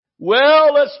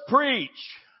Well, let's preach.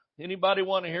 Anybody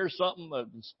want to hear something that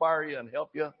inspire you and help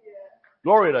you?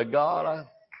 Glory to God. I'm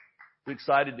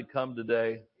excited to come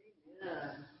today.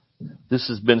 This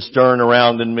has been stirring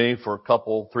around in me for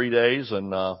 3 days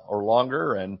and or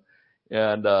longer, and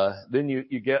then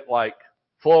you get like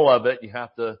full of it. You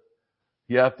have to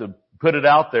put it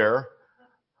out there,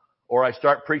 or I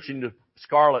start preaching to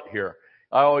Scarlett here.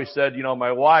 I always said,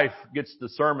 my wife gets the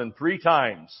sermon 3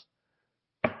 times.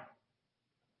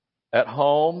 At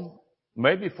home,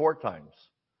 maybe 4 times.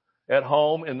 At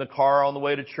home, in the car on the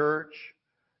way to church,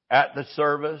 at the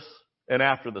service, and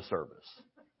after the service.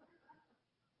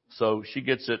 So she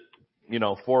gets it,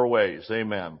 4 ways.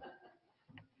 Amen.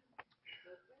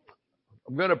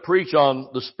 I'm going to preach on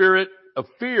the spirit of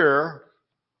fear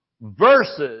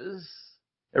versus,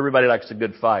 everybody likes a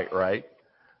good fight, right?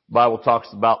 The Bible talks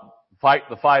about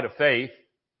the fight of faith.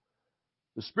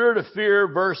 The spirit of fear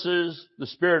versus the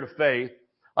spirit of faith.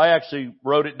 I actually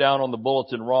wrote it down on the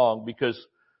bulletin wrong because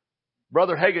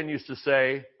Brother Hagin used to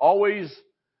say, always,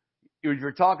 if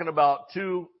you're talking about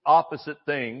 2 opposite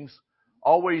things,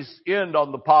 always end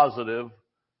on the positive.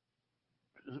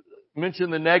 Mention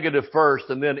the negative first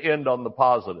and then end on the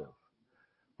positive.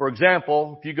 For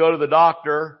example, if you go to the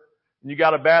doctor and you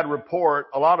got a bad report,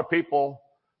 a lot of people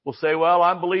will say, well,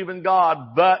 I'm believing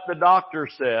God, but the doctor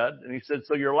said, and he said,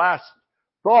 so your last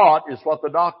thought is what the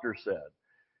doctor said.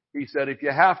 He said, if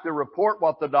you have to report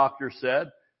what the doctor said,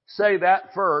 say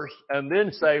that first and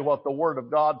then say what the Word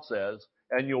of God says,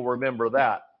 and you'll remember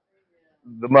that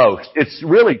the most. It's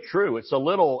really true. It's a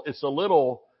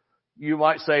little, you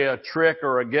might say a trick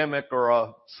or a gimmick or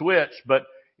a switch, but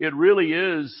it really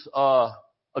is a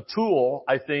tool,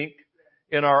 I think,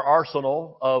 in our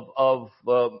arsenal of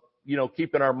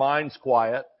keeping our minds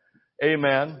quiet.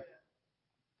 Amen.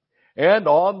 And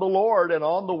on the Lord and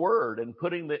on the Word and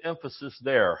putting the emphasis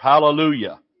there.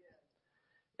 Hallelujah.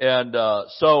 And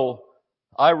so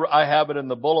I have it in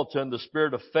the bulletin, the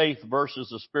spirit of faith versus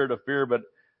the spirit of fear, but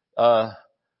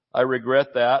I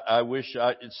regret that. I wish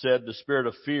it said the spirit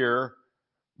of fear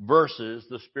versus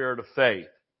the spirit of faith.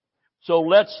 So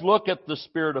let's look at the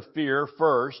spirit of fear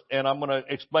first, and I'm going to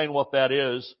explain what that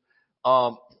is.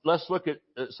 Let's look at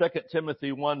 2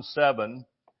 Timothy 1:7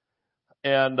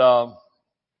 and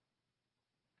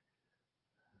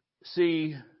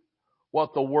see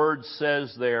what the Word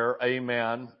says there,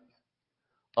 amen,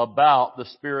 about the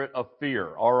spirit of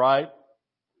fear, all right?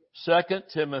 2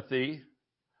 Timothy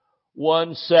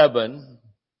 1:7,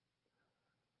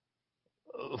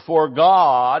 for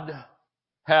God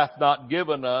hath not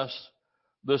given us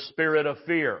the spirit of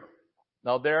fear.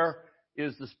 Now there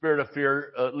is the spirit of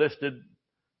fear listed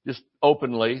just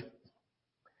openly.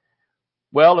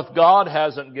 Well, if God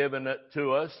hasn't given it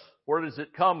to us, where does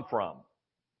it come from?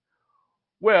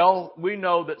 Well, we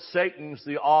know that Satan's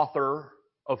the author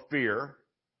of fear.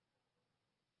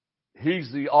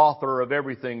 He's the author of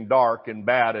everything dark and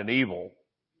bad and evil.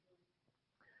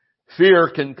 Fear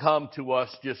can come to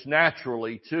us just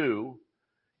naturally too,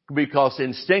 because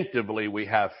instinctively we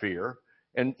have fear.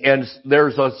 And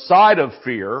there's a side of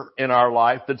fear in our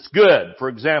life that's good. For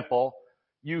example,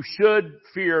 you should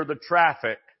fear the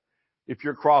traffic if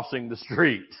you're crossing the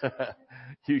street.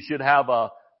 You should have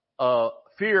a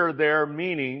fear there,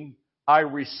 meaning I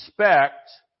respect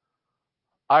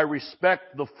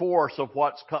the force of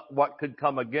what could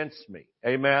come against me.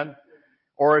 Amen.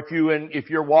 Or if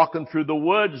you're walking through the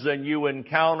woods and you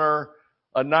encounter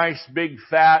a nice big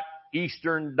fat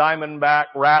eastern diamondback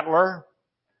rattler,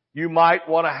 you might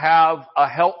want to have a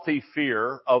healthy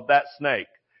fear of that snake.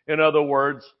 In other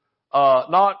words,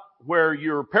 not where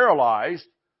you're paralyzed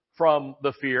from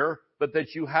the fear, but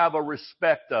that you have a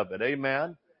respect of it.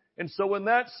 Amen. And so in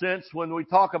that sense, when we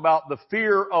talk about the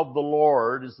fear of the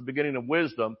Lord is the beginning of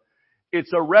wisdom,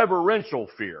 it's a reverential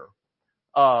fear.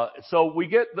 So we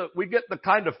get the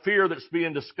kind of fear that's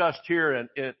being discussed here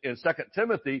in 2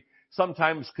 Timothy,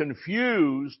 sometimes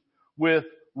confused with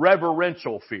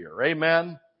reverential fear.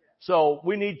 Amen. So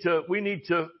we need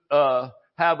to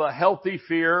have a healthy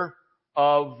fear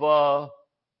of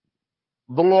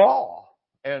the law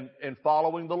and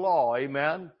following the law.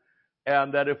 Amen.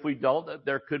 And that if we don't, that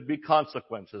there could be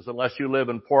consequences, unless you live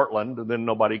in Portland, and then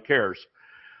nobody cares.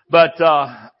 But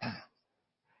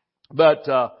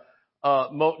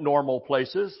normal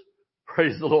places,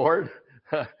 praise the Lord,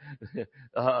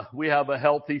 we have a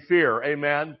healthy fear,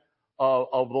 amen,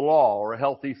 of the law, or a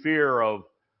healthy fear of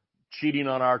cheating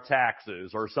on our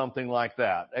taxes or something like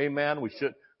that. Amen.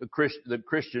 The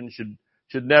Christian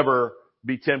should never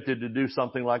be tempted to do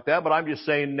something like that. But I'm just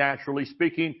saying, naturally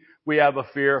speaking, we have a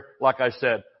fear, like I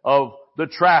said, of the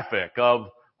traffic, of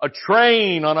a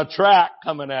train on a track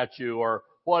coming at you, or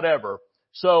whatever.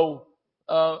 So,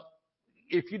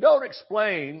 if you don't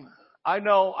explain, I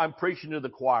know I'm preaching to the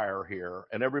choir here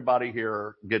and everybody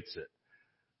here gets it.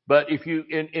 But if you,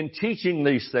 in teaching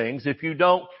these things, if you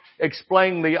don't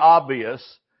explain the obvious,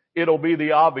 it'll be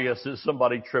the obvious that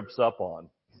somebody trips up on.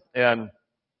 And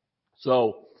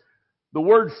so the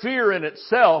word fear in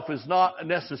itself is not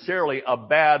necessarily a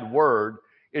bad word.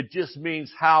 It just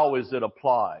means how is it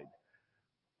applied.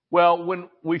 Well, when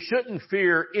we shouldn't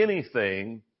fear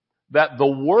anything that the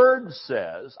Word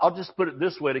says, I'll just put it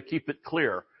this way to keep it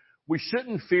clear. We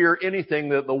shouldn't fear anything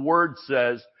that the Word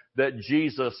says that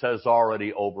Jesus has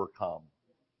already overcome.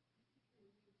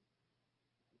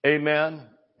 Amen?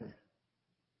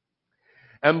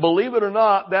 And believe it or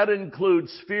not, that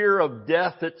includes fear of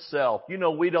death itself. You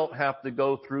know, we don't have to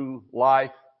go through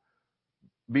life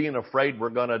being afraid we're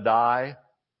going to die.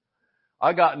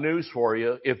 I got news for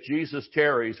you. If Jesus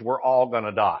tarries, we're all going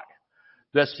to die.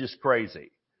 That's just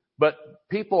crazy. But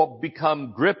people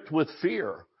become gripped with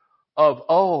fear of,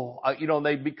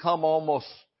 they become almost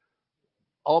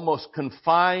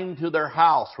confined to their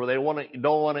house where they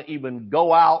don't want to even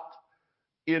go out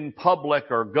in public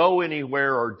or go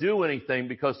anywhere or do anything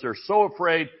because they're so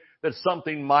afraid that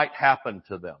something might happen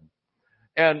to them.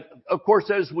 And of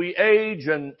course, as we age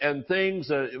and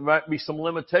things, it might be some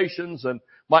limitations and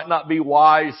might not be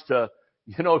wise to,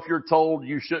 if you're told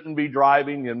you shouldn't be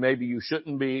driving and maybe you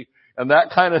shouldn't be and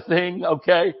that kind of thing,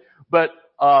 okay? But,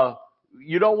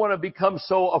 you don't want to become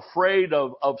so afraid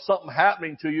of something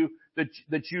happening to you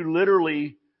that you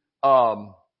literally,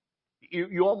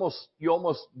 you almost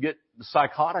get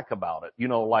psychotic about it,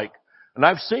 and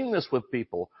I've seen this with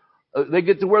people. They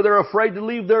get to where they're afraid to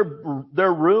leave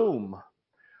their room.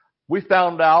 We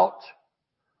found out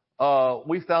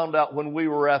when we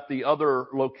were at the other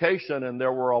location and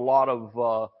there were a lot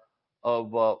of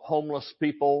homeless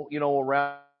people,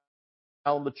 around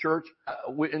the church.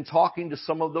 In talking to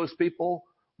some of those people,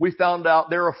 we found out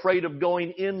they're afraid of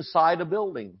going inside a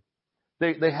building.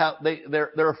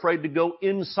 They're afraid to go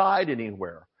inside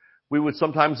anywhere. We would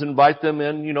sometimes invite them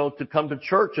in, to come to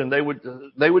church, and they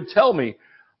would tell me,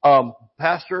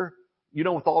 Pastor,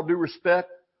 with all due respect,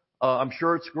 I'm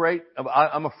sure it's great.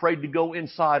 I'm afraid to go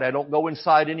inside. I don't go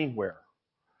inside anywhere.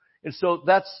 And so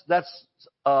that's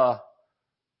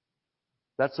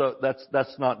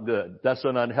not good. That's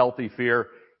an unhealthy fear.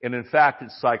 And in fact,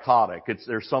 it's psychotic.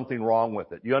 There's something wrong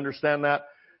with it. You understand that?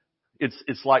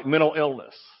 It's like mental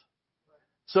illness.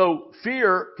 So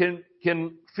fear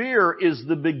is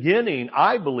the beginning,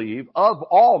 I believe, of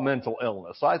all mental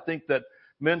illness. I think that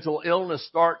mental illness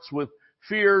starts with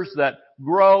fears that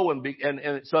grow and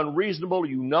it's unreasonable.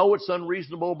 You know it's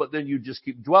unreasonable, but then you just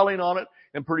keep dwelling on it,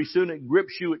 and pretty soon it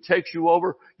grips you, it takes you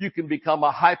over. You can become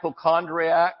a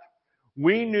hypochondriac.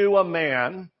 We knew a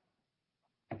man,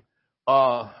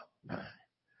 I'll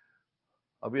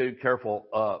be careful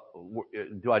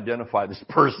to identify this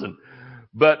person,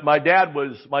 but my dad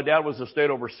was a state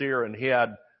overseer, and he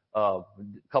had a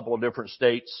couple of different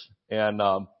states, and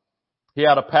he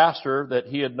had a pastor that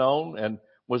he had known and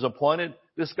was appointed.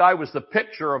 This guy was the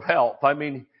picture of health. I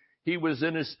mean, he was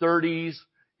in his 30s.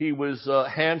 He was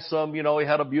handsome. He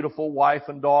had a beautiful wife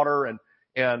and daughter and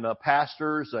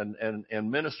pastors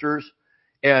and ministers.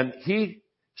 And he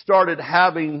started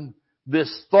having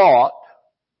this thought.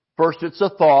 First it's a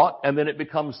thought, and then it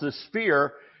becomes this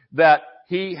fear that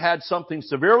he had something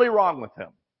severely wrong with him.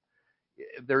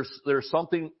 There's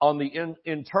something on the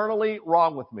internally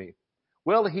wrong with me.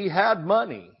 Well, he had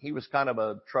money. He was kind of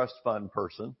a trust fund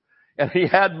person, and he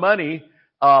had money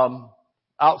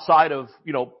outside of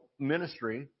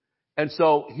ministry, and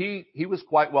so he was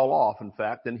quite well off, in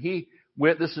fact. And he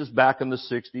went. This is back in the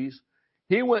 60s.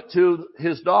 He went to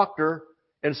his doctor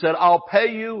and said, "I'll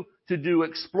pay you to do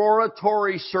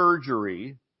exploratory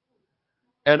surgery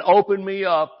and open me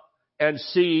up and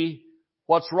see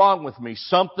what's wrong with me.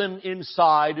 Something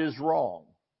inside is wrong."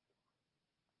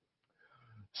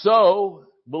 So,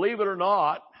 believe it or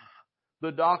not,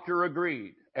 the doctor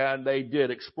agreed, and they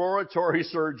did exploratory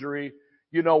surgery.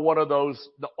 One of those,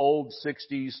 the old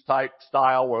 60s type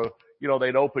style where,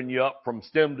 they'd open you up from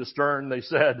stem to stern, they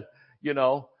said,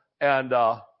 and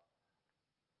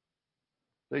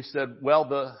they said, well,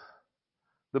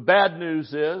 the bad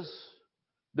news is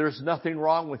there's nothing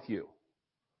wrong with you.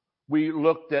 We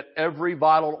looked at every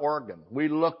vital organ.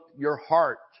 Your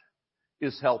heart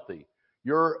is healthy.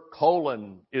 Your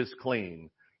colon is clean.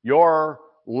 Your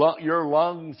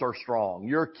lungs are strong.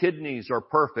 Your kidneys are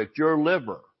perfect. Your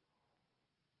liver.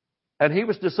 And he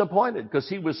was disappointed because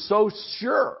he was so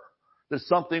sure that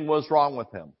something was wrong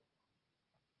with him.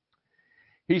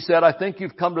 He said, "I think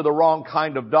you've come to the wrong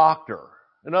kind of doctor."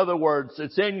 In other words,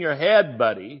 it's in your head,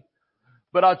 buddy.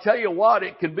 But I'll tell you what,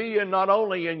 it can be not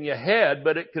only in your head,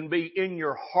 but it can be in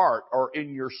your heart or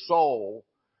in your soul,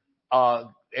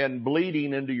 and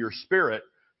bleeding into your spirit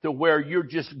to where you're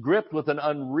just gripped with an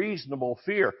unreasonable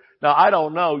fear. Now, I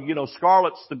don't know,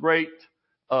 Scarlett's the great,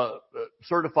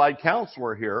 certified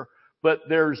counselor here, but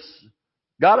there's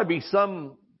gotta be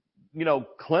some,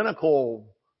 clinical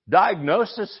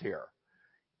diagnosis here.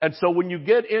 And so when you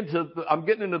get I'm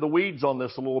getting into the weeds on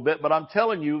this a little bit, but I'm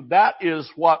telling you, that is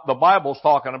what the Bible's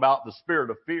talking about, the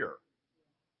spirit of fear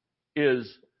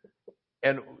is.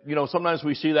 And, sometimes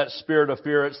we see that spirit of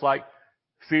fear. It's like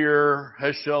fear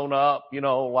has shown up,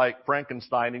 like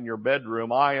Frankenstein in your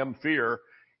bedroom. I am fear.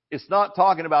 It's not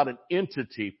talking about an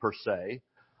entity per se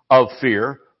of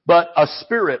fear, but a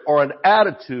spirit or an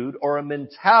attitude or a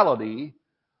mentality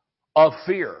of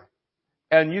fear.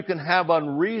 And you can have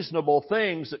unreasonable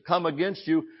things that come against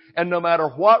you. And no matter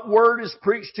what word is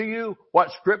preached to you, what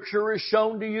scripture is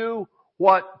shown to you,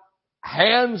 what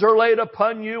hands are laid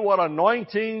upon you, what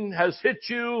anointing has hit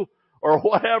you, or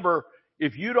whatever,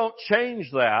 if you don't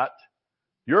change that,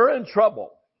 you're in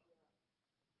trouble.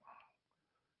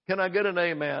 Can I get an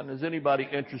amen? Is anybody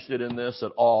interested in this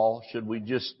at all? Should we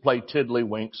just play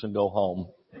tiddlywinks and go home?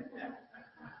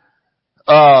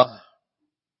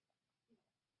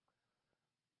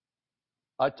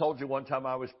 I told you one time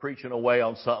I was preaching away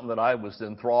on something that I was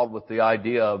enthralled with the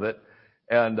idea of it,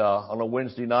 and on a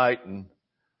Wednesday night, and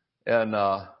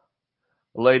a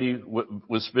lady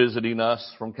was visiting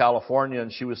us from California,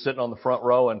 and she was sitting on the front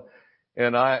row, and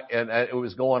it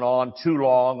was going on too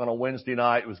long on a Wednesday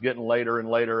night. It was getting later and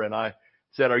later, and I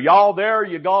said, "Are y'all there?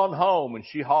 You gone home?" And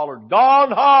she hollered,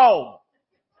 "Gone home!"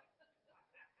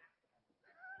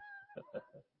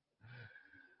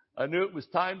 I knew it was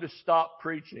time to stop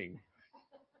preaching.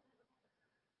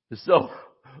 So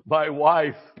my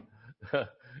wife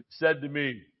said to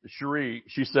me, Cherie,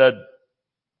 she said,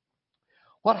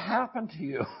 "What happened to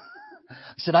you?" I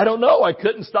said, "I don't know. I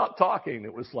couldn't stop talking."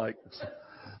 It was like,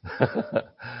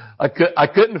 I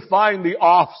couldn't find the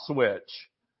off switch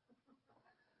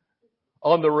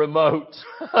on the remote.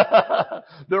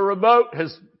 The remote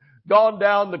has gone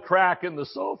down the crack in the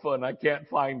sofa and I can't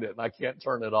find it and I can't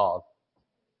turn it off.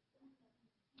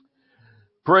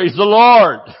 Praise the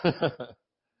Lord.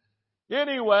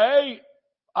 Anyway,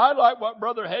 I like what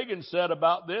Brother Hagin said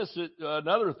about this.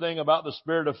 Another thing about the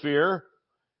spirit of fear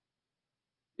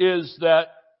is that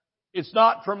it's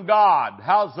not from God.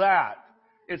 How's that?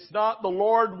 It's not the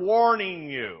Lord warning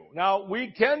you. Now,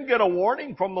 we can get a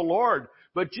warning from the Lord,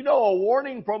 but a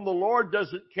warning from the Lord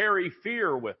doesn't carry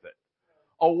fear with it.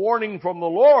 A warning from the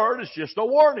Lord is just a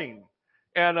warning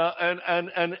and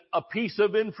a piece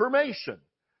of information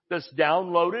that's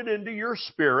downloaded into your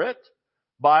spirit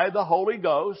by the Holy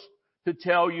Ghost to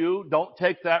tell you, don't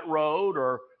take that road,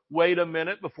 or wait a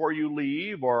minute before you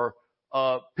leave, or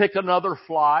pick another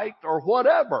flight, or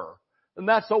whatever. And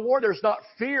that's a warning. There's not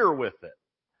fear with it.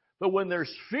 But when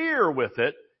there's fear with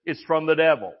it, it's from the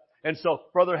devil. And so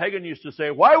Brother Hagin used to say,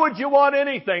 "Why would you want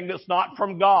anything that's not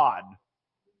from God?"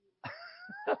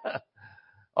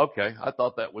 Okay, I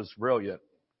thought that was brilliant.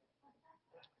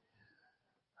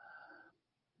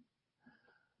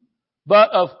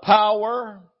 But of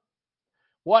power,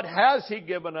 what has He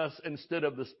given us instead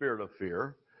of the spirit of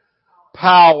fear?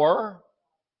 Power.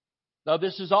 Now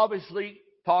this is obviously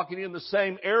talking in the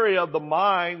same area of the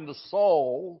mind, the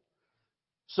soul.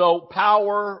 So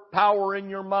power in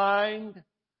your mind,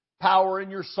 power in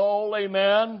your soul,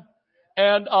 amen.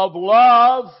 And of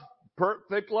love,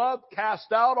 perfect love,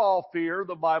 cast out all fear,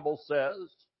 the Bible says.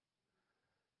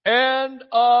 And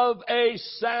of a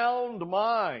sound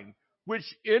mind, which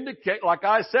indicate, like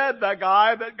I said, that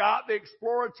guy that got the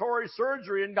exploratory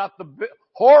surgery and got the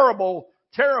horrible,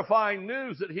 terrifying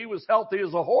news that he was healthy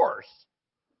as a horse.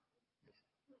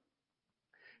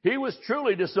 He was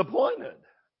truly disappointed.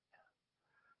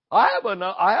 I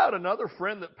had another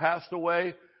friend that passed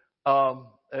away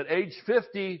at age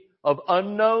 50 of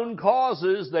unknown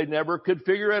causes. They never could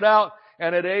figure it out.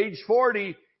 And at age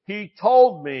 40, he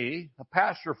told me, a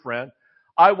pastor friend,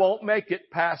 "I won't make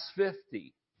it past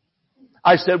 50.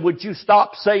 I said, "Would you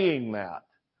stop saying that?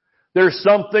 There's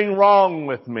something wrong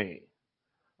with me."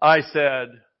 I said,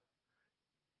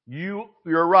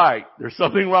 You're right. There's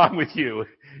something wrong with you.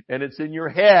 And it's in your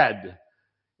head.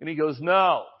 And he goes,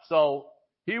 "No." So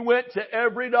he went to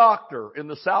every doctor in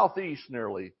the Southeast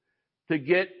nearly to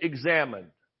get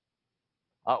examined.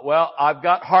 "Well, I've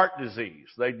got heart disease."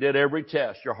 They did every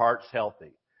test. "Your heart's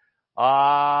healthy."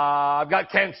 "I've got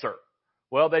cancer."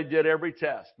 Well, they did every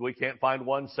test. We can't find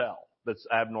one cell that's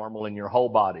abnormal in your whole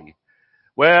body.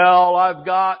 "Well, I've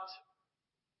got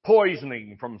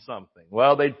poisoning from something.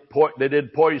 Well, they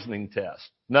did poisoning tests.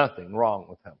 Nothing wrong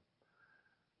with him.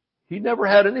 He never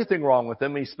had anything wrong with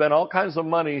him. He spent all kinds of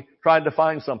money trying to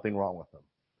find something wrong with him.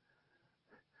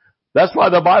 That's why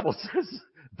the Bible says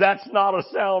that's not a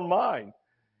sound mind.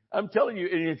 I'm telling you,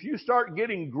 and if you start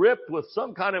getting gripped with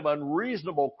some kind of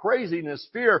unreasonable craziness,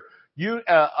 fear,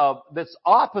 that's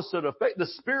opposite of faith. The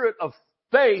spirit of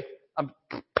faith,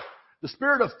 the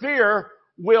spirit of fear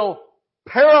will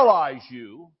paralyze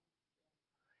you,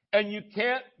 and you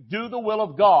can't do the will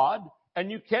of God,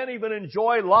 and you can't even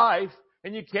enjoy life,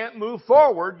 and you can't move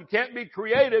forward, you can't be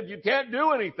creative, you can't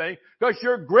do anything because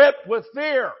you're gripped with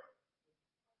fear.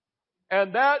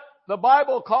 And that, the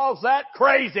Bible calls that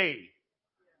crazy.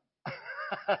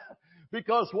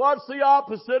 Because what's the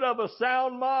opposite of a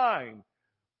sound mind?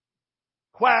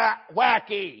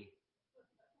 Wacky.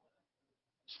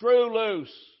 Screw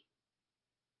loose.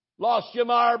 Lost your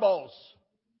marbles.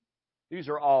 These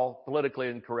are all politically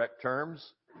incorrect terms.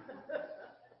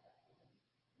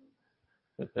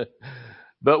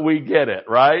 But we get it,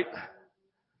 right?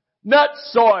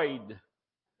 Nutsoid.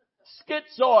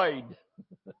 Schizoid.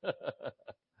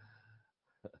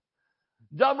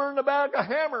 Dumber than a bag of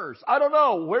hammers. I don't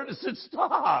know. Where does it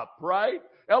stop, right?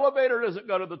 Elevator doesn't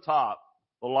go to the top.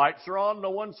 The lights are on,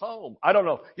 no one's home. I don't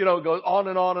know. It goes on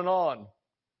and on and on.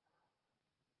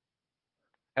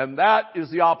 And that is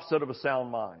the opposite of a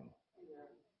sound mind.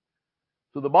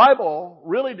 So the Bible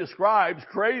really describes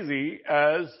crazy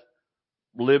as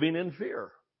living in fear.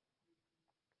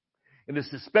 And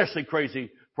it's especially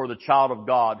crazy for the child of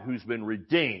God who's been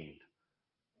redeemed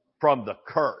from the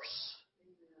curse.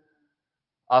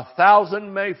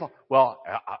 1,000 may fall. Well,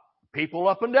 people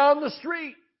up and down the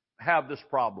street have this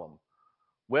problem.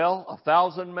 Well,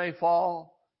 1,000 may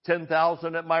fall,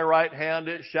 10,000 at my right hand,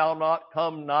 it shall not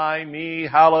come nigh me.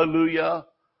 Hallelujah.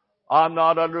 I'm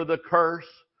not under the curse.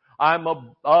 I'm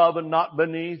above and not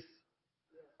beneath.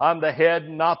 I'm the head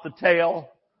and not the tail.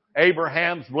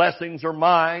 Abraham's blessings are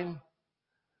mine.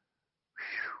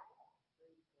 Whew.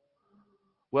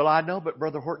 Well, I know, but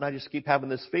Brother Horton, I just keep having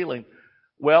this feeling.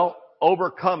 Well,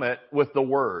 overcome it with the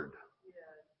Word.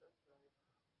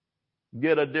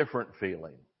 Get a different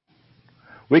feeling.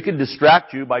 We can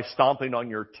distract you by stomping on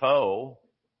your toe,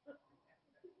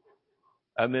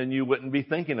 and then you wouldn't be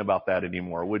thinking about that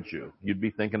anymore, would you? You'd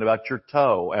be thinking about your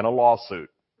toe and a lawsuit.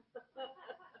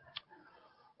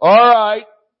 All right.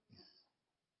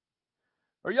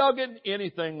 Are y'all getting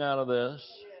anything out of this?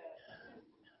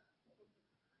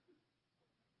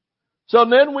 So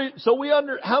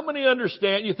how many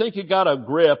understand? You think you got a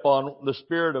grip on the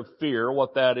spirit of fear,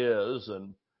 what that is,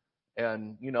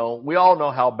 and we all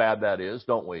know how bad that is,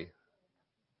 don't we?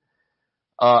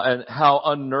 And how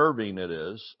unnerving it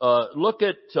is. Look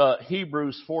at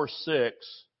Hebrews 4:6.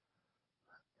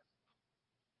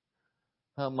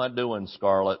 How am I doing,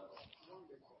 Scarlett?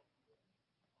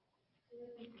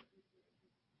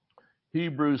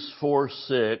 Hebrews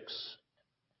 4:6.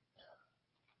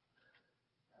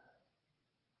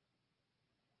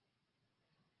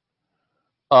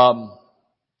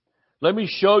 Let me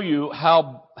show you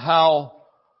how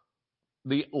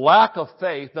the lack of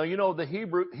faith. Now, the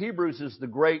Hebrews is the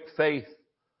great faith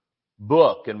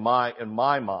book in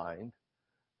my mind,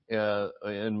 in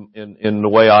the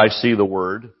way I see the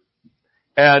word.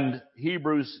 And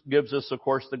Hebrews gives us, of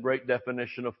course, the great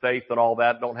definition of faith and all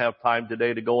that. Don't have time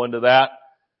today to go into that.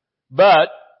 But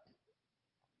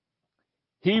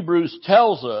Hebrews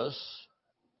tells us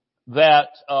that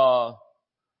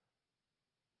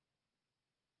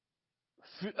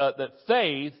that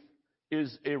faith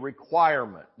is a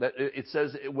requirement. That it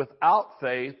says without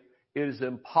faith it is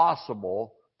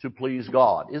impossible to please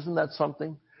God. Isn't that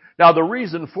something? Now the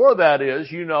reason for that is,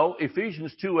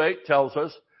 Ephesians 2:8 tells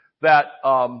us that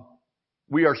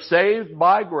we are saved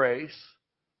by grace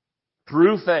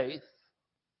through faith.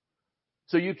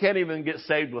 So you can't even get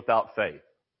saved without faith.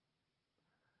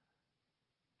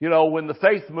 When the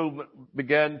faith movement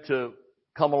began to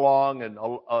come along, and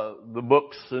the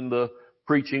books and the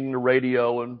preaching, the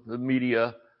radio and the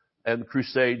media and the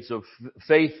crusades of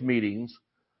faith meetings,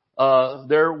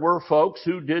 there were folks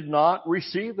who did not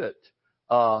receive it.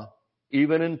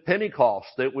 Even in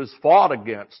Pentecost, it was fought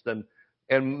against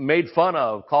and made fun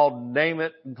of, called name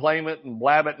it and claim it and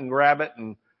blab it and grab it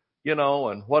and,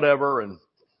 and whatever. And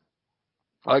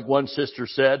like one sister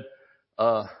said,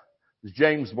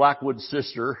 James Blackwood's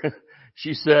sister,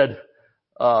 she said,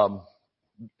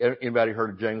 anybody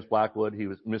heard of James Blackwood? He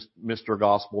was Mr.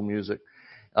 Gospel Music.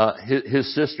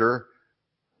 His sister,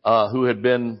 who had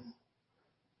been,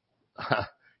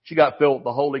 she got filled with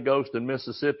the Holy Ghost in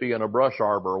Mississippi in a brush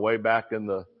arbor way back in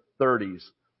the 30s.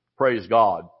 Praise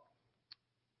God.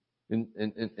 and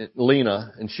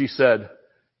Lena, and she said,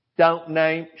 don't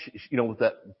name, with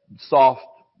that soft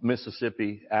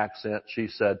Mississippi accent, she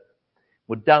said,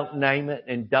 well, don't name it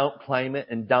and don't claim it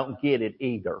and don't get it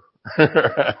either.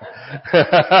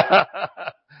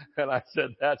 And I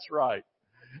said, that's right.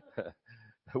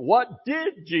 What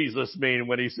did Jesus mean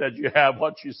when he said you have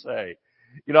what you say?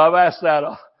 I've asked that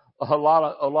a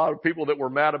lot of people that were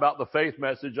mad about the faith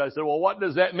message. I said, well, what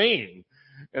does that mean?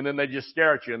 And then they just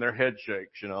stare at you and their head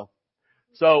shakes,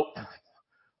 So,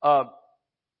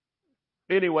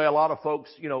 anyway, a lot of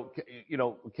folks,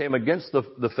 came against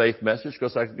the faith message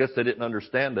because I guess they didn't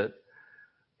understand it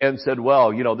and said,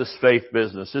 well, this faith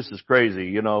business, this is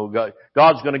crazy.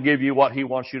 God's going to give you what he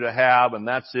wants you to have and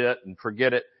that's it and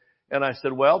forget it. And I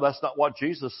said, well, that's not what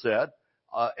Jesus said.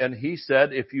 And he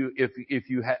said, if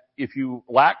you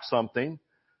lack something,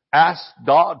 ask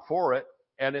God for it.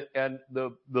 And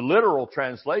the literal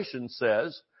translation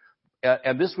says,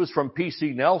 and this was from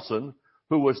P.C. Nelson,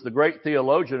 who was the great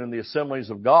theologian in the Assemblies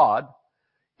of God.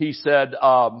 He said,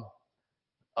 God,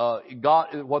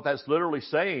 what that's literally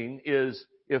saying is,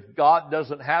 if God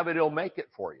doesn't have it, he'll make it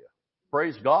for you.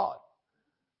 Praise God.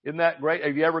 Isn't that great?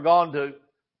 Have you ever gone to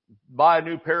buy a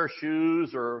new pair of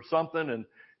shoes or something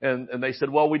and they said,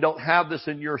 well, we don't have this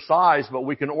in your size, but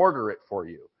we can order it for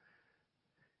you.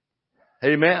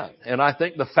 Amen. And I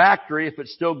think the factory, if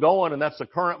it's still going and that's the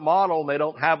current model and they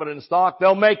don't have it in stock,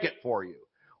 they'll make it for you.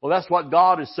 Well, that's what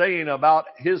God is saying about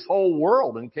his whole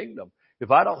world and kingdom. If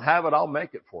I don't have it, I'll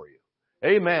make it for you.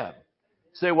 Amen.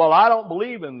 Say, well, I don't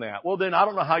believe in that. Well, then I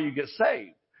don't know how you get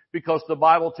saved. Because the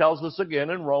Bible tells us again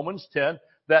in Romans 10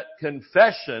 that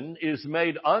confession is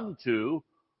made unto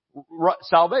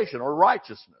salvation or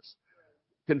righteousness.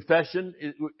 Confession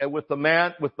is, with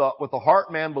the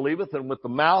heart man believeth, and with the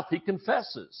mouth he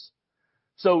confesses.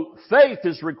 So faith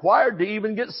is required to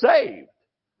even get saved.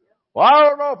 Well, I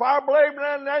don't know if I believe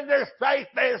in this faith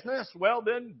business. Well,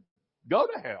 then go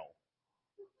to hell.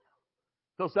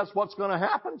 Because that's what's going to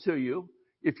happen to you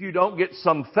if you don't get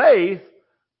some faith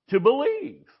to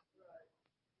believe.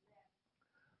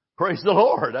 Praise the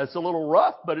Lord. That's a little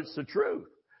rough, but it's the truth.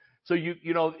 So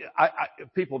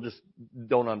people just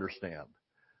don't understand.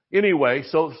 Anyway,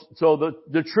 so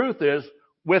the truth is,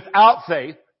 without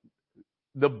faith,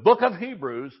 the book of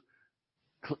Hebrews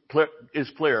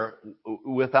is clear.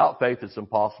 Without faith, it's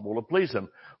impossible to please him.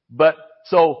 But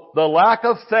so the lack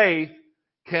of faith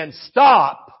can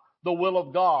stop the will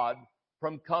of God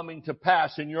from coming to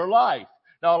pass in your life.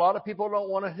 Now, a lot of people don't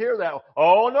want to hear that.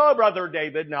 Oh, no, Brother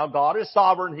David. Now, God is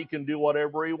sovereign. He can do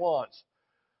whatever he wants.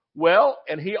 Well,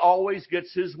 and he always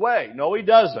gets his way. No, he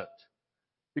doesn't.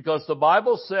 Because the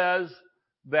Bible says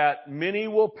that many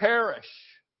will perish.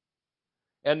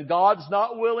 And God's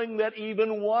not willing that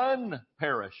even one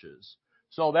perishes.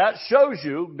 So that shows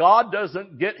you God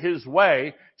doesn't get his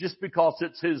way just because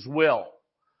it's his will.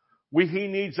 He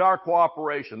needs our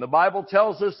cooperation. The Bible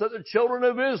tells us that the children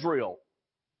of Israel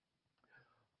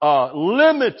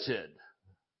limited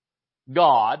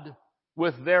God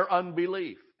with their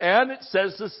unbelief. And it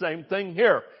says the same thing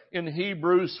here in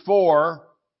Hebrews 4,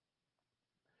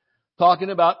 talking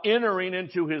about entering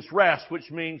into his rest,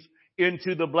 which means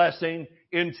into the blessing,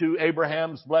 into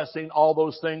Abraham's blessing, all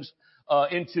those things,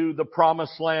 into the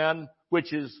promised land,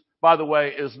 which is, by the way,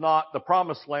 is not the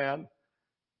promised land.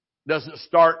 Doesn't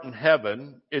start in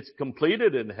heaven. It's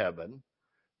completed in heaven.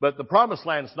 But the promised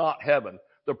land is not heaven.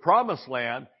 The promised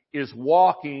land is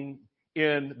walking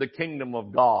in the kingdom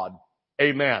of God.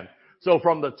 Amen. So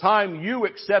from the time you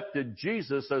accepted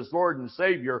Jesus as Lord and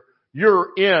Savior, you're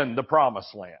in the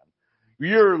promised land.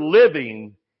 You're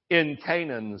living in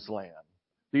Canaan's land.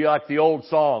 Like the old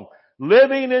song,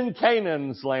 living in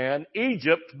Canaan's land,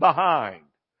 Egypt behind.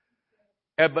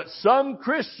 But some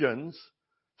Christians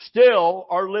still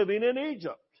are living in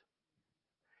Egypt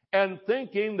and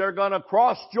thinking they're going to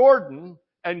cross Jordan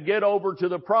and get over to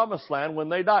the promised land when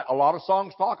they die. A lot of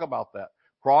songs talk about that.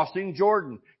 Crossing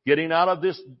Jordan, getting out of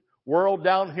this world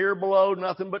down here below,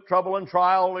 nothing but trouble and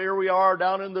trial. Here we are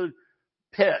down in the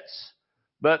pits.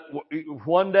 But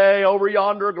one day over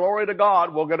yonder, glory to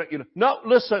God, we're going to, no,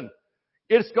 listen,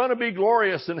 it's going to be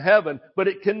glorious in heaven, but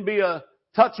it can be a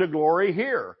touch of glory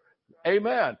here.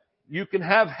 Amen. You can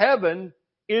have heaven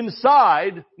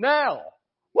inside now.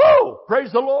 Woo!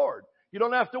 Praise the Lord. You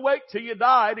don't have to wait till you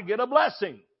die to get a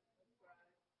blessing.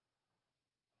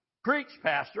 Preach,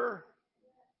 Pastor.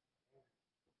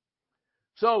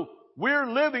 So we're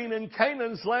living in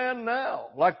Canaan's land now.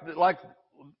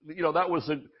 That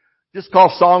was just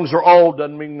because songs are old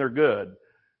doesn't mean they're good.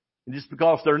 And just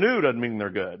because they're new doesn't mean they're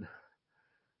good.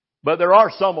 But there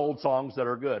are some old songs that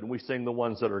are good, and we sing the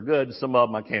ones that are good. Some of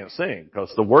them I can't sing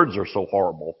because the words are so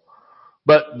horrible.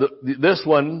 But this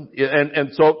one,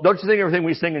 and so don't you think everything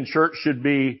we sing in church should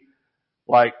be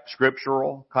like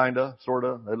scriptural, kinda,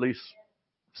 sorta, at least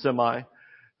semi,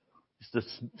 just a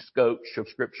scotch of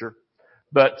scripture.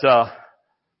 But,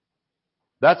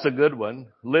 that's a good one.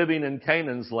 Living in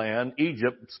Canaan's land,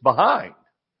 Egypt's behind.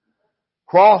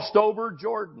 Crossed over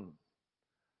Jordan.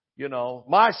 You know,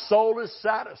 my soul is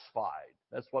satisfied.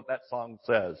 That's what that song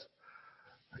says.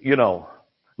 You know,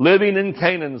 living in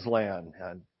Canaan's land,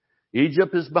 and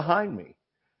Egypt is behind me.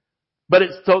 But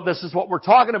so this is what we're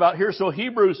talking about here. So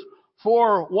Hebrews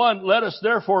 4:1, let us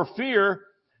therefore fear,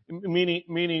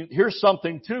 meaning here's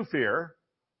something to fear.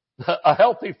 A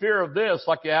healthy fear of this,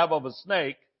 like you have of a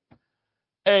snake.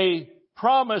 A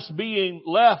promise being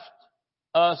left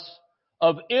us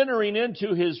of entering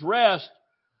into His rest.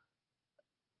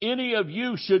 Any of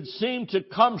you should seem to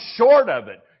come short of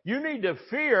it. You need to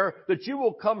fear that you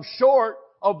will come short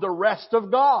of the rest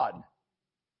of God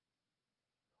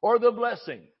or the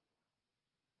blessing.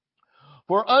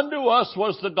 For unto us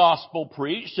was the gospel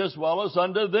preached as well as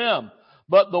unto them.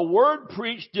 But the word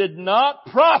preached did not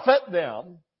profit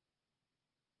them.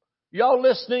 Y'all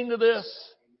listening to this?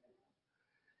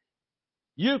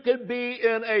 You could be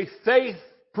in a faith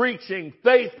preaching,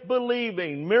 faith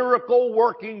believing, miracle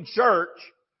working church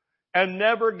and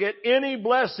never get any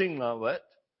blessing of it,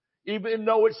 even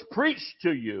though it's preached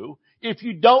to you, if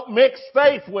you don't mix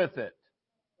faith with it.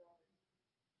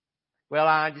 Well,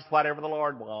 I just whatever the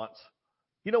Lord wants.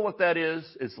 You know what that is?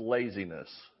 It's laziness.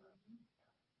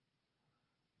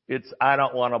 It's, I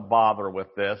don't want to bother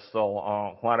with this,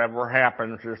 so whatever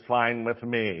happens is fine with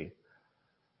me.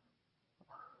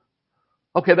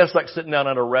 Okay, that's like sitting down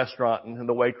at a restaurant and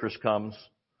the waitress comes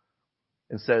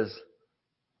and says,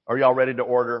 are y'all ready to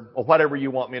order? Well, whatever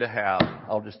you want me to have,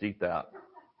 I'll just eat that.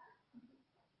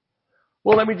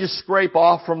 Well, let me just scrape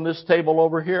off from this table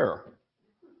over here.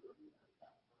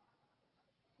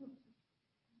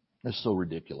 It's so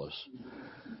ridiculous.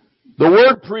 The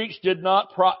word preached did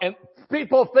not and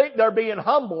people think they're being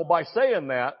humble by saying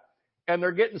that, and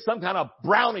they're getting some kind of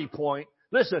brownie point.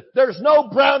 Listen, there's no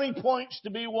brownie points to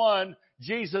be won.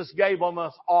 Jesus gave them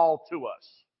us all to us.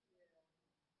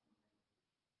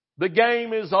 The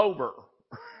game is over.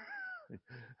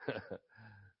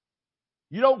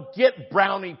 You don't get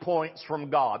brownie points from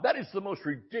God. That is the most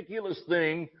ridiculous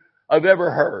thing I've ever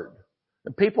heard.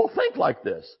 And people think like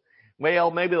this.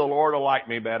 Well, maybe the Lord will like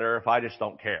me better if I just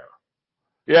don't care.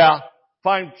 Yeah,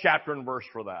 find chapter and verse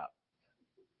for that.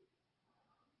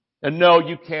 And no,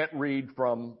 you can't read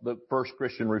from the First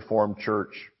Christian Reformed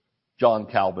Church John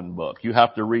Calvin book. You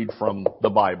have to read from the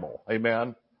Bible.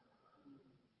 Amen?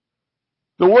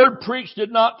 The word preached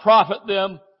did not profit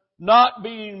them, not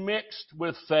being mixed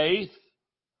with faith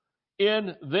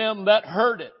in them that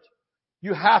heard it.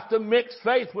 You have to mix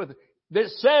faith with it. It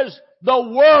says the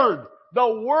word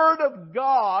of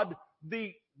God,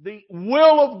 the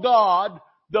will of God,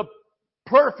 the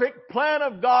perfect plan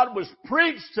of God was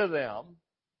preached to them.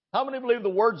 How many believe the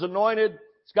word's anointed?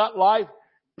 It's got life.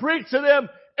 Preached to them,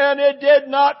 and it did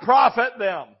not profit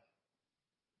them.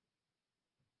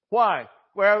 Why?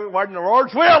 Well, it wasn't the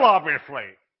Lord's will, obviously.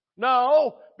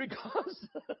 No, because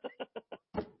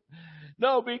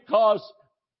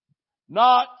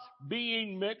not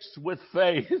being mixed with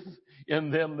faith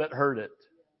in them that heard it.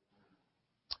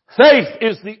 Faith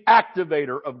is the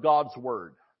activator of God's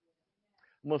Word.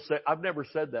 I'm going to say, I've never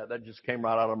said that. That just came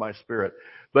right out of my spirit.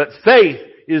 But faith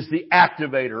is the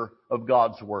activator of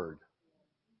God's Word.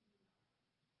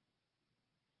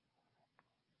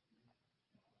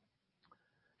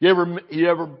 You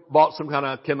ever bought some kind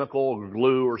of chemical or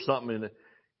glue or something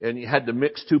and you had to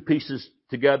mix two pieces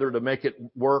together to make it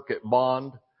work at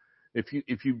bond? If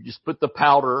you just put the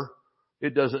powder,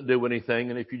 it doesn't do anything.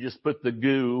 And if you just put the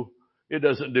goo, it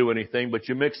doesn't do anything. But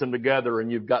you mix them together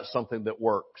and you've got something that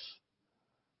works.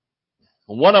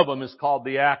 One of them is called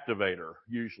the activator,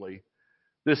 usually.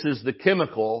 This is the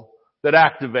chemical that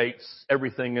activates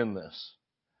everything in this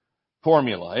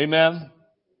formula. Amen?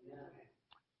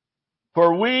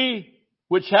 For we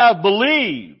which have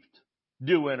believed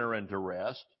do enter into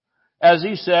rest. As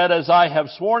he said, as I have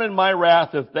sworn in my wrath,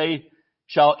 if they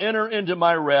shall enter into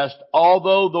my rest,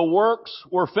 although the works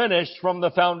were finished from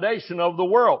the foundation of the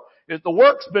world. If the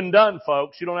work's been done,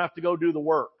 folks, you don't have to go do the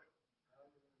work.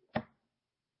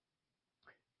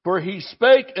 For he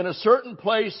spake in a certain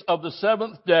place of the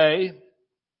seventh day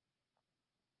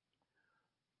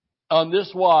on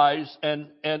this wise, and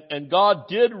God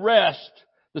did rest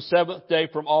the seventh day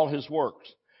from all his works.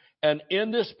 And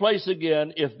in this place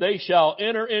again, if they shall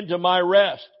enter into my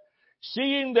rest,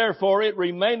 seeing therefore it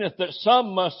remaineth that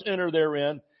some must enter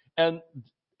therein, and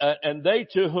they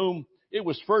to whom it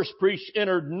was first preached,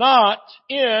 entered not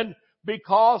in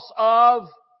because of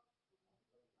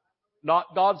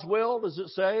not God's will. Does it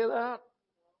say that?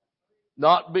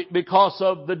 Not because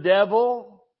of the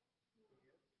devil?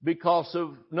 Because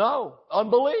of, no,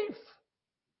 unbelief.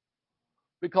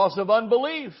 Because of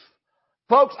unbelief.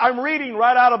 Folks, I'm reading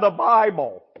right out of the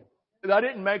Bible. And I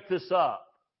didn't make this up.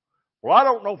 Well, I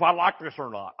don't know if I like this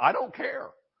or not. I don't care.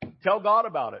 Tell God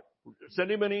about it.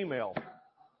 Send Him an email.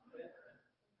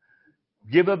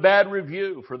 Give a bad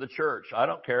review for the church. I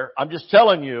don't care. I'm just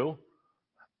telling you.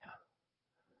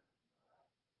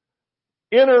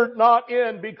 Enter not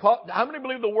in because, how many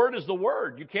believe the word is the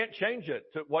word? You can't change it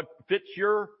to what fits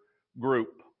your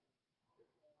group.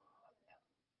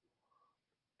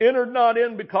 Entered not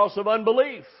in because of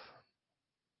unbelief.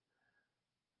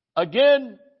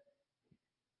 Again,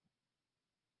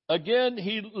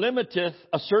 he limiteth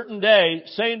a certain day,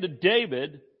 saying to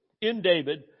David,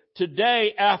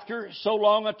 today after so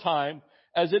long a time,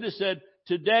 as it is said,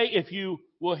 today if you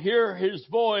will hear His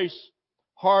voice,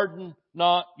 harden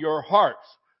not your hearts.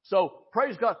 So,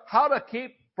 praise God. How to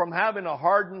keep from having a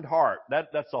hardened heart.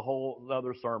 That's a whole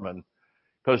other sermon.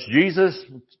 Because Jesus,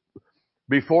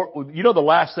 before, you know the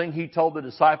last thing He told the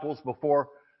disciples before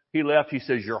He left? He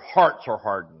says, your hearts are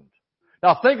hardened.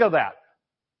 Now think of that.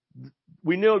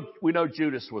 We know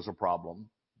Judas was a problem.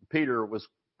 Peter was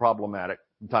problematic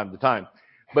from time to time.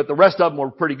 But the rest of them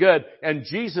were pretty good. And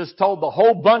Jesus told the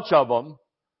whole bunch of them,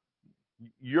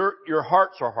 your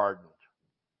hearts are hardened.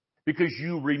 Because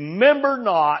you remember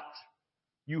not,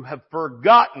 you have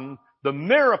forgotten the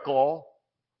miracle,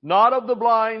 not of the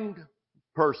blind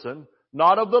person,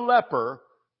 not of the leper,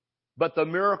 but the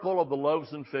miracle of the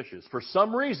loaves and fishes. For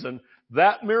some reason,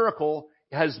 that miracle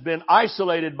has been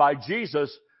isolated by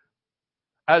Jesus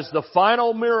as the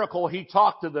final miracle He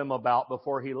talked to them about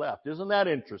before He left. Isn't that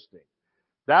interesting?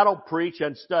 That'll preach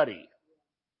and study.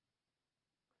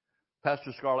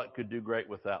 Pastor Scarlett could do great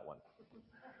with that one.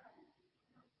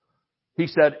 He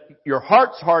said, your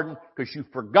heart's hardened because you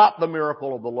forgot the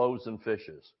miracle of the loaves and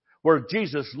fishes, where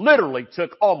Jesus literally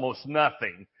took almost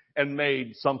nothing and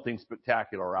made something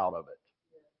spectacular out of it.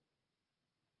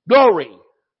 Glory!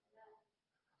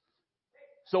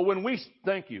 So when we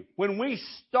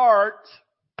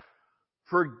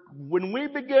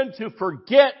begin to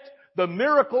forget the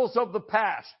miracles of the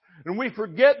past, and we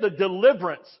forget the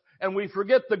deliverance, and we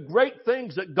forget the great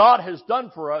things that God has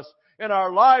done for us in our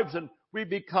lives, and we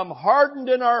become hardened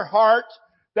in our heart,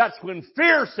 that's when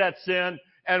fear sets in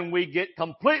and we get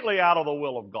completely out of the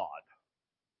will of God.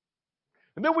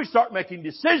 And then we start making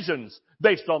decisions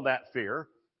based on that fear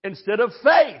instead of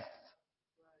faith.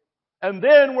 And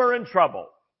then we're in trouble.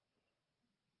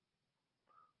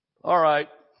 All right.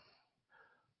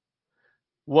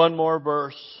 One more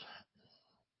verse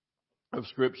of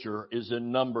Scripture is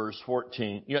in Numbers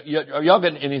 14. Are y'all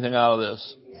getting anything out of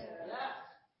this?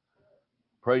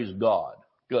 Praise God.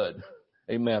 Good.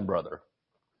 Amen, brother.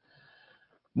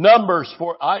 Numbers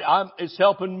 4. It's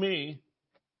helping me.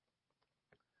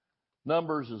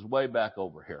 Numbers is way back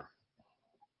over here.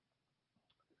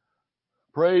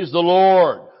 Praise the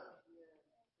Lord.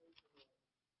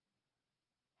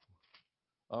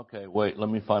 Okay, wait. Let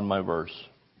me find my verse.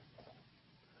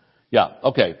 Yeah.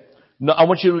 Okay. No, I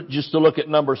want you just to look at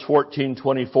Numbers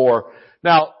 14:24.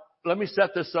 Now, let me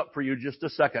set this up for you just a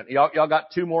second. Y'all got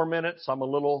 2 more minutes? I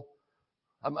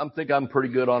think I'm pretty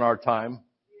good on our time.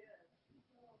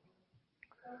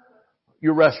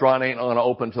 Your restaurant ain't going to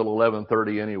open till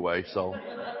 11:30 anyway, so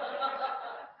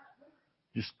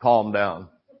just calm down.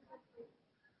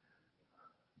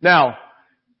 Now,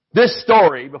 this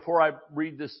story, before I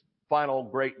read this final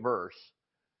great verse,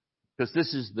 because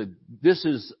this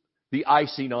is the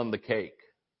icing on the cake,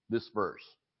 this verse.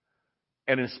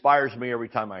 And inspires me every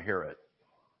time I hear it.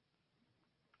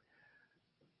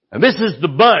 And this is the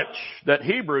bunch that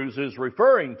Hebrews is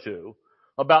referring to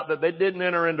about that they didn't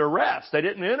enter into rest. They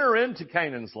didn't enter into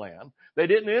Canaan's land. They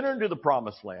didn't enter into the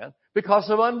promised land because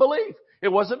of unbelief. It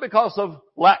wasn't because of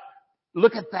lack.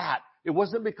 Look at that. It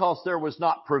wasn't because there was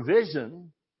not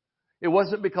provision. It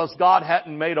wasn't because God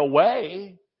hadn't made a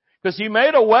way. Because He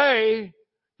made a way,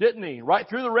 didn't He? Right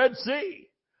through the Red Sea.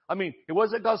 I mean, it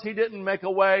wasn't because He didn't make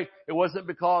a way. It wasn't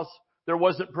because there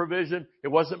wasn't provision. It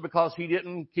wasn't because He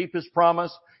didn't keep His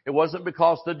promise. It wasn't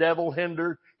because the devil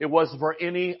hindered. It wasn't for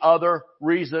any other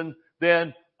reason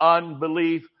than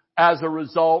unbelief as a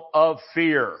result of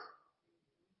fear.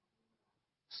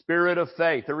 Spirit of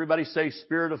faith. Everybody say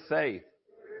spirit of faith.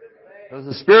 Because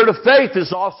the spirit of faith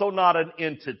is also not an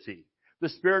entity. The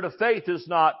spirit of faith is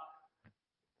not,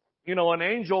 an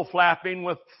angel flapping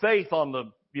with faith on the,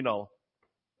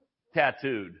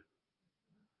 tattooed.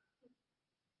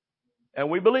 And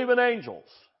we believe in angels.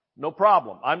 No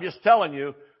problem. I'm just telling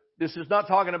you, this is not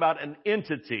talking about an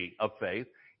entity of faith.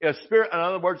 A spirit, in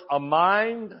other words, a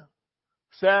mind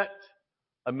set,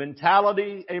 a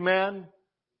mentality, amen,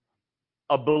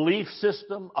 a belief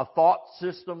system, a thought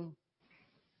system,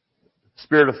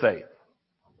 spirit of faith.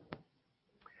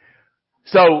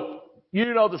 So,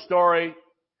 you know the story.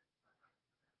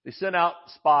 They sent out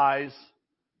spies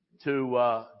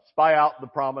to spy out the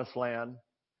promised land.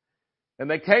 And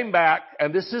they came back,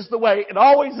 and this is the way it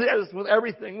always is with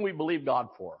everything we believe God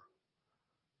for.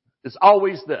 It's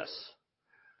always this.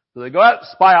 So they go out and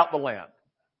spy out the land.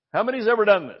 How many's ever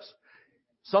done this?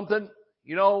 Something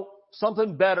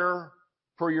better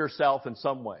for yourself in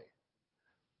some way.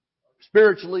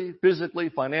 Spiritually, physically,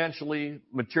 financially,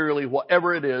 materially,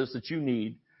 whatever it is that you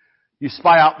need, you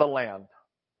spy out the land.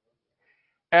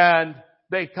 And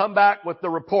they come back with the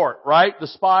report, right? The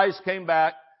spies came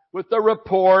back with the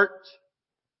report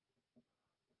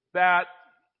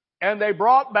and they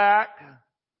brought back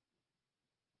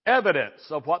evidence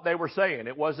of what they were saying.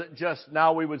 It wasn't just,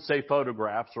 now we would say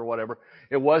photographs or whatever.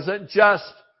 It wasn't just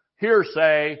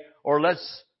hearsay or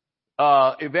let's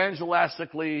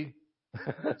evangelistically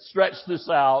stretch this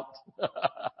out.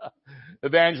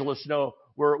 Evangelists know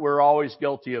we're always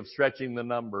guilty of stretching the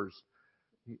numbers.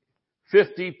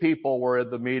 50 people were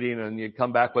at the meeting and you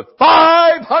come back with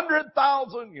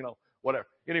 500,000, whatever.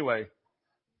 Anyway.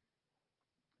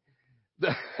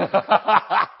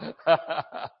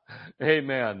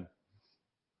 Amen.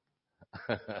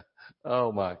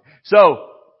 Oh my. So,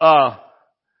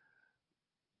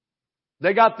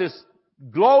 they got this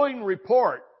glowing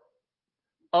report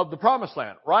of the promised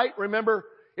land, right? Remember,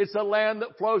 it's a land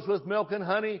that flows with milk and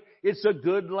honey. It's a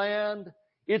good land.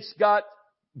 It's got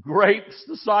grapes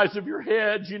the size of your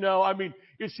head,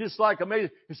 it's just like amazing.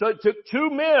 So it took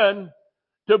 2 men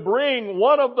to bring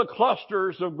one of the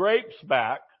clusters of grapes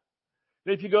back.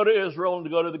 And if you go to Israel and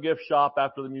to go to the gift shop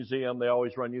after the museum, they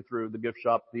always run you through the gift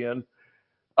shop at the end.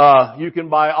 You can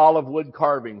buy olive wood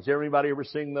carvings. Everybody ever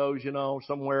seen those,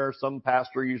 somewhere? Some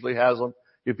pastor usually has them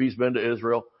if he's been to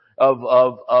Israel of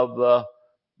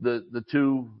the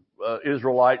 2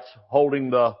 Israelites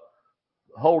holding the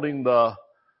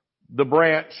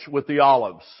branch with the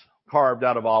olives carved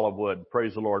out of olive wood.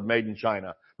 Praise the Lord. Made in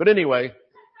China. But anyway,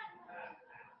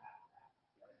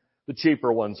 the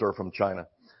cheaper ones are from China.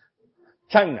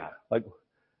 China, like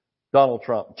Donald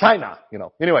Trump. China,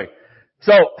 Anyway,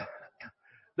 so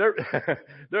they're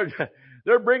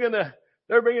bringing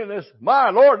this. My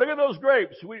Lord, look at those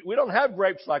grapes. We don't have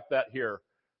grapes like that here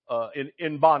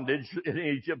in bondage in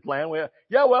Egypt land.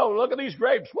 Well, look at these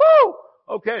grapes. Woo!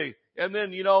 Okay, and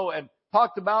then and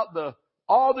talked about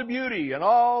all the beauty and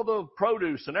all the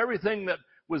produce and everything that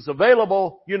was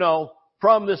available,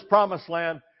 from this promised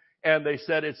land. And they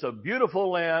said it's a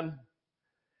beautiful land.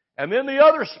 And then the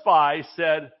other spy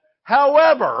said,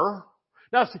 however,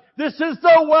 now this is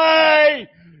the way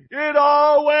it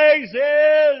always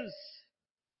is.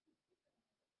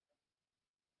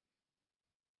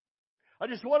 I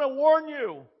just want to warn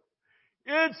you,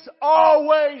 it's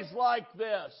always like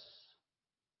this.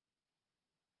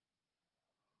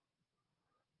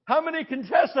 How many can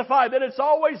testify that it's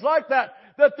always like that?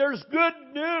 That there's good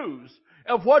news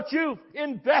of what you've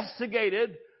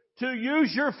investigated to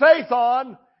use your faith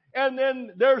on, and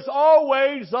then there's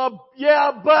always a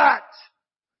yeah, but.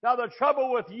 Now the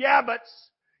trouble with yeah, buts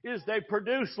is they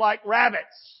produce like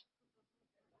rabbits.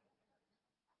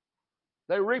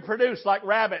 They reproduce like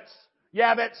rabbits.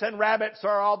 Yabbits and rabbits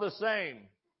are all the same.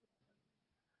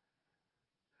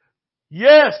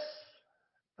 Yes,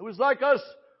 it was like us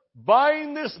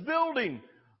buying this building.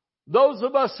 Those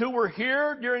of us who were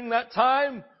here during that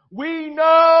time, we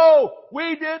know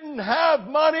we didn't have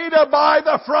money to buy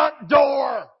the front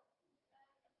door.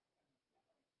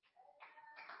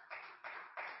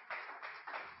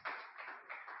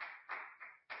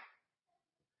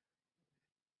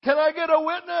 Can I get a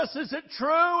witness? Is it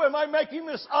true? Am I making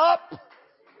this up?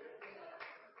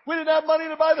 We didn't have money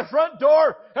to buy the front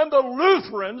door. And the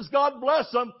Lutherans, God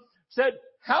bless them, said,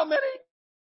 how many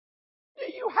do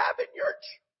you have in your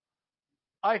church?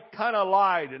 I kind of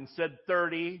lied and said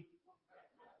 30.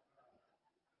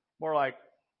 More like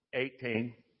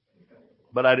 18.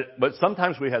 But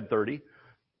sometimes we had 30.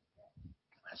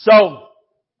 So,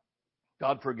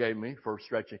 God forgave me for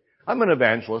stretching. I'm an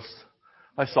evangelist.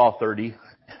 I saw 30.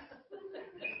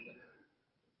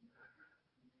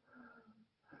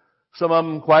 Some of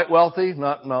them quite wealthy.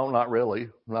 Not really.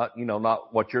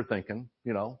 Not what you're thinking,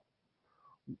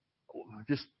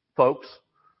 Just folks.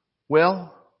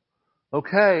 Well,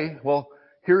 okay. Well,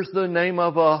 here's the name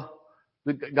of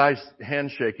the guy's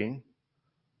handshaking.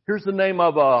 Here's the name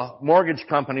of a mortgage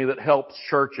company that helps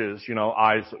churches,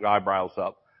 eyebrows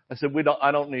up. I said,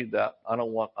 I don't need that. I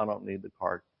don't need the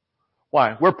card.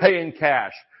 Why? We're paying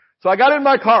cash. So I got in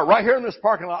my car right here in this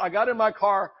parking lot. I got in my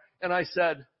car and I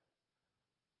said,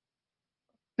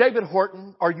 David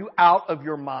Horton, are you out of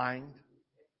your mind?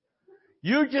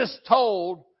 You just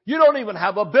told you don't even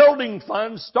have a building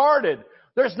fund started.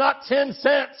 There's not 10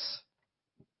 cents.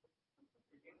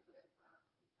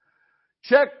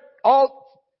 Check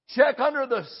under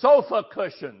the sofa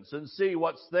cushions and see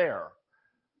what's there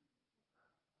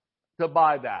to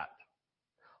buy that.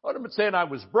 I'm not saying I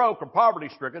was broke or poverty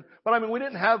stricken, but we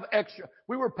didn't have extra.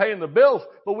 We were paying the bills,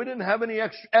 but we didn't have any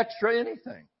extra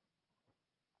anything.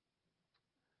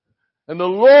 And the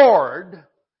Lord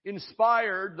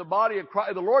inspired the body of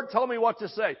Christ. The Lord told me what to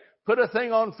say. Put a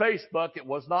thing on Facebook. It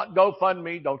was not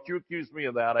GoFundMe. Don't you accuse me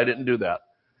of that. I didn't do that.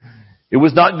 It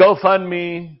was not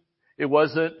GoFundMe. It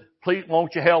wasn't, please,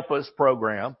 won't you help us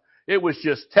program. It was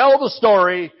just tell the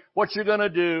story, what you're going to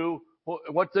do,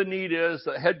 what the need is,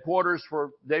 the headquarters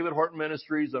for David Horton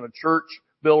Ministries and a church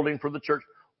building for the church.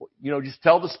 Just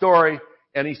tell the story.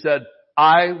 And he said,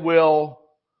 I will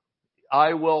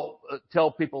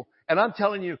tell people. And I'm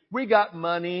telling you, we got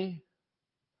money.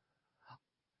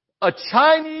 A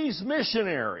Chinese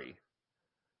missionary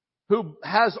who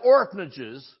has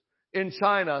orphanages in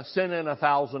China sent in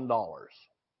 $1,000.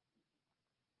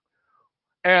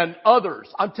 And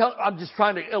others, I'm just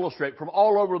trying to illustrate from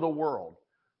all over the world.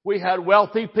 We had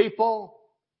wealthy people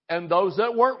and those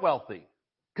that weren't wealthy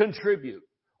contribute.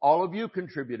 All of you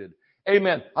contributed.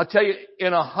 Amen. I'll tell you,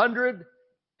 in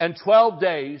 112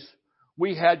 days,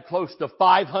 we had close to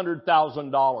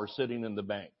 $500,000 sitting in the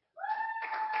bank.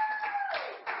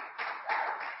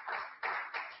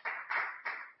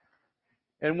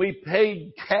 And we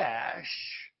paid cash.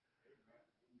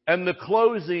 And the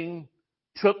closing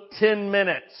took 10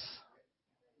 minutes.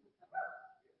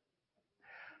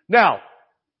 Now,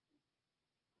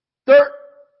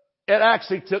 it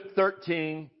actually took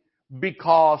 13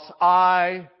 because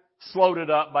I slowed it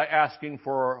up by asking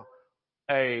for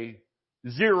a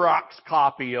Xerox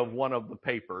copy of one of the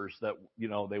papers that,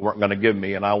 they weren't going to give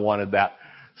me, and I wanted that.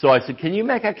 So I said, can you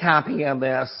make a copy of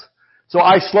this? So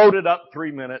I slowed it up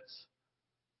 3 minutes.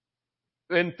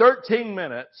 In 13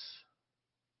 minutes,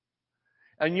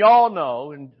 and y'all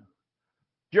know, and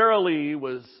Jerry Lee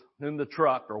was in the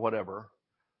truck or whatever,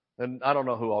 and I don't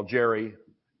know who all, Jerry,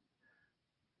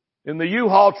 in the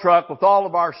U-Haul truck with all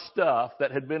of our stuff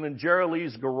that had been in Jerry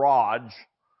Lee's garage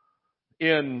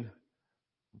in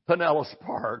Pinellas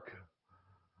Park.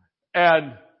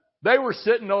 And they were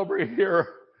sitting over here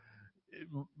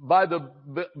by the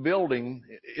building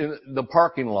in the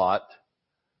parking lot.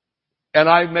 And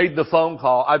I made the phone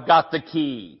call. I've got the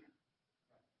key.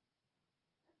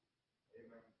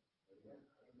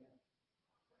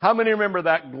 How many remember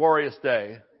that glorious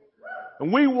day?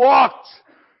 And we walked,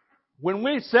 when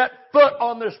we set foot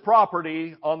on this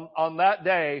property on that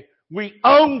day, we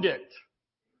owned it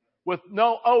with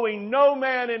owing no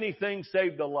man anything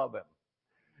save to love him.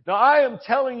 Now I am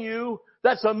telling you,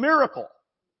 that's a miracle.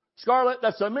 Scarlett,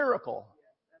 that's a miracle.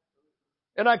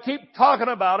 And I keep talking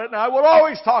about it, and I will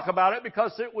always talk about it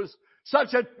because it was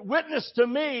such a witness to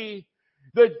me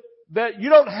that you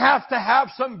don't have to have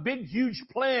some big, huge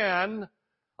plan.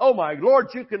 Oh my Lord,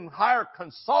 you can hire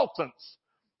consulting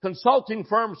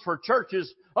firms for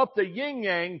churches up the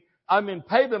yin-yang.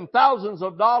 Pay them thousands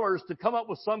of dollars to come up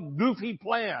with some goofy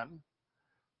plan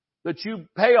that you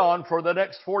pay on for the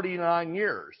next 49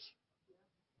 years.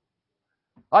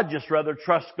 I'd just rather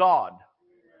trust God.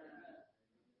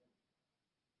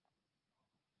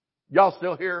 Y'all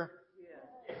still here?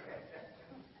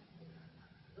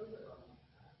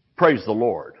 Praise the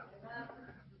Lord.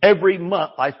 Every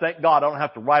month, I thank God I don't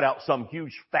have to write out some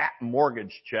huge fat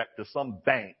mortgage check to some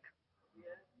bank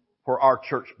for our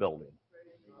church building.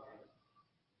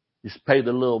 Just pay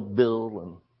the little bill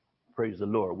and praise the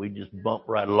Lord. We just bump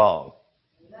right along.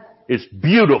 It's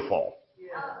beautiful.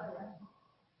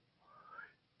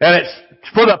 And it's,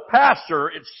 for the pastor,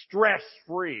 it's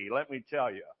stress-free, let me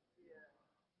tell you.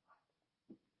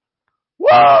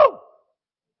 Whoa!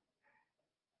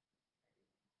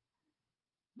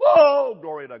 Whoa!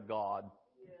 Glory to God.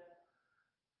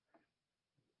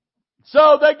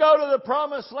 So they go to the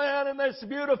promised land and it's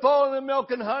beautiful and the milk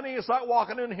and honey. It's like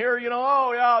walking in here,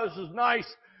 oh yeah, this is nice.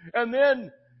 And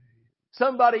then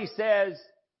somebody says,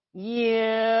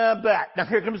 yeah, but. Now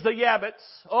here comes the yeah buts.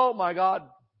 Oh my God.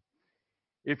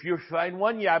 If you find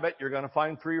one yeah but, you're going to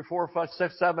find 3 or 4, 5,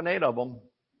 6, 7, 8 of them.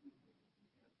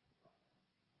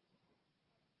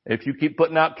 If you keep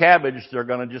putting out cabbage, they're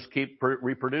going to just keep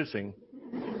reproducing.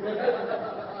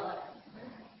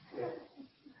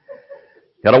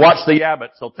 Gotta watch the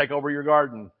Yabbits. They'll take over your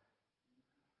garden.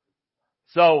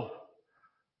 So,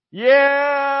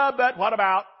 yeah, but what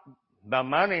about the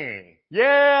money?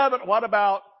 Yeah, but what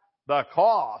about the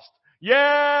cost?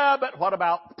 Yeah, but what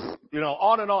about,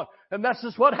 on and on. And that's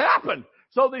just what happened.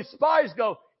 So these spies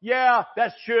go, yeah,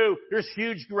 that's true. There's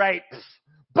huge grapes.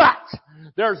 But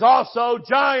there's also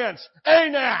giants,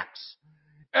 Anaks.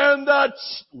 And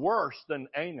worse than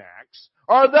Anaks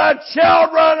are the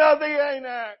children of the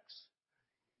Anaks.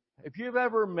 If you've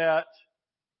ever met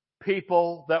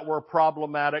people that were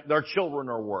problematic, their children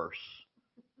are worse.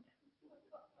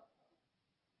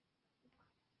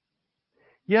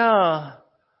 Yeah,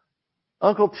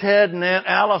 Uncle Ted and Aunt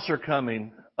Alice are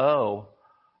coming. Oh,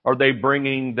 are they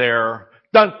bringing their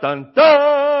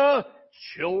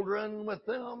children with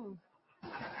them?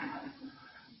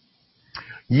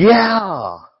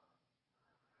 Yeah.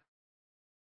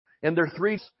 And their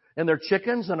and their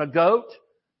chickens and a goat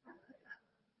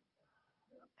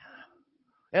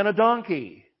and a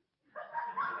donkey.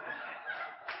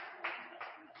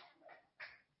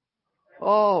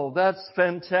 Oh, that's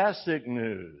fantastic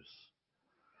news.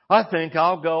 I think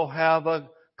I'll go have a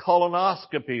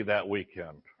colonoscopy that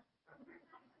weekend.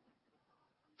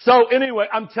 So anyway,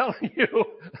 I'm telling you,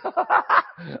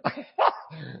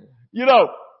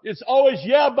 it's always,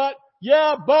 but,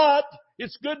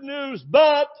 it's good news,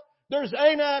 but there's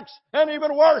Anaks, and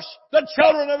even worse, the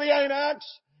children of the Anaks.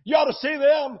 You ought to see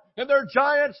them, and they're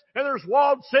giants, and there's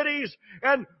walled cities,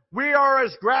 and we are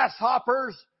as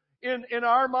grasshoppers in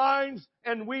our minds,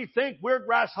 and we think we're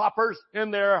grasshoppers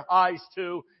in their eyes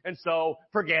too, and so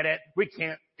forget it. We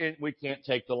can't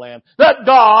take the land that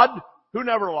God, who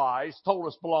never lies, told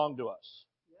us belonged to us.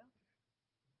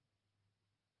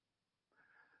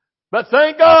 But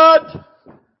thank God,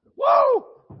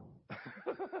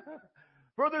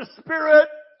 for the spirit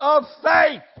of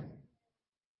faith.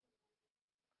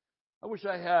 I wish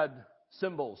I had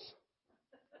cymbals.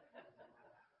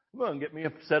 Come on, get me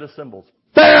a set of cymbals.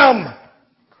 Bam!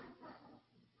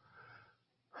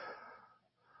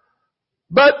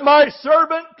 But my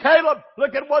servant Caleb,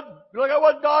 look at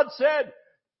what God said.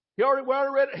 We already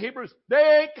read it, Hebrews.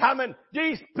 They ain't coming.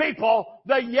 These people,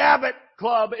 the Yabbit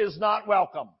Club is not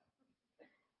welcome.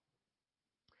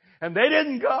 And they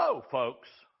didn't go, folks.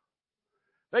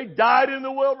 They died in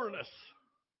the wilderness.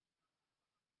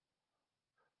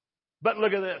 But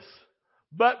look at this.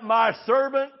 But my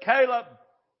servant Caleb,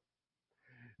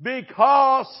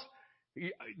 because,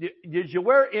 did you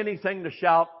wear anything to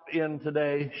shout in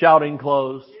today? Shouting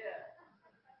clothes? Yeah.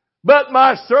 But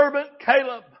my servant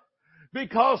Caleb,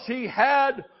 because he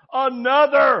had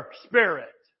another spirit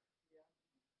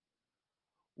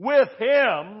with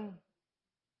him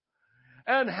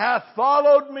and hath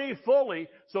followed me fully.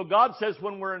 So God says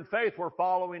when we're in faith, we're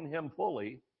following him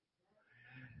fully.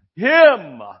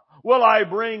 Him will I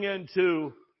bring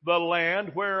into the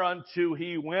land whereunto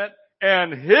he went,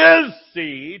 and his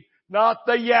seed, not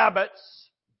the Yabbits,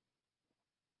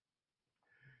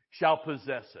 shall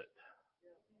possess it.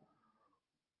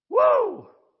 Woo!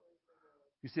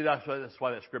 You see, that's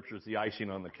why that scripture is the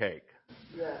icing on the cake.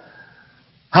 Yeah.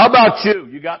 How about you?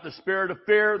 You got the spirit of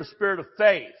fear, the spirit of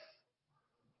faith.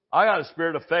 I got a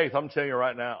spirit of faith, I'm telling you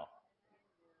right now.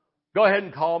 Go ahead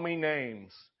and call me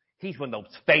names. He's one of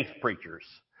those faith preachers.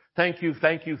 Thank you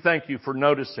for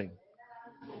noticing.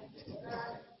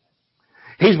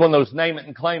 He's one of those name it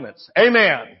and claim it.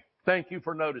 Amen. Thank you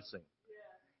for noticing.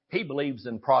 He believes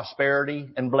in prosperity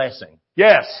and blessing.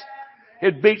 Yes.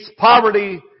 It beats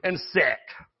poverty and sick.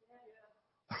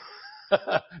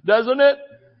 Doesn't it?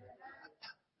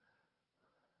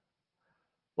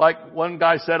 Like one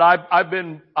guy said, I've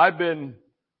been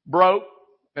broke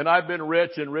and I've been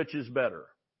rich, and rich is better.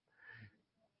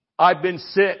 I've been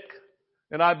sick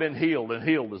and I've been healed, and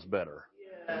healed is better.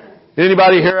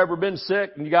 Anybody here ever been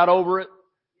sick and you got over it?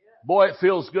 Boy, it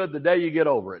feels good the day you get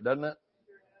over it, doesn't it?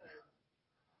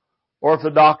 Or if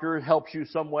the doctor helps you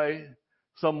some way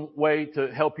to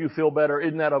help you feel better,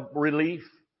 isn't that a relief?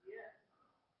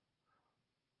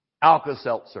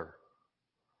 Alka-Seltzer.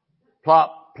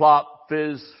 Plop, plop,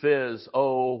 fizz, fizz.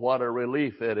 Oh, what a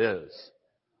relief it is.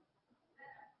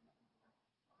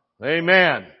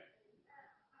 Amen.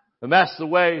 And that's the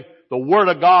way the Word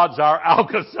of God's our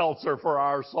Alka-Seltzer for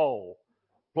our soul.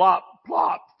 Plop,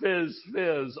 plop, fizz,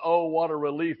 fizz. Oh, what a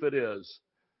relief it is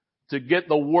to get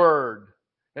the Word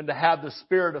and to have the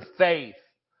spirit of faith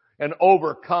and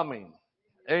overcoming.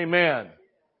 Amen.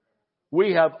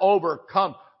 We have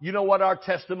overcome. You know what our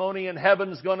testimony in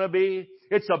heaven's going to be?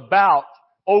 It's about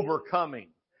overcoming.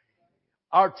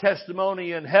 Our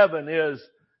testimony in heaven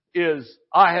is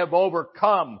I have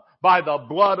overcome by the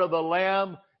blood of the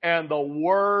Lamb and the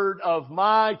word of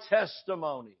my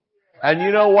testimony. And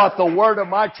you know what the word of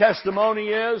my testimony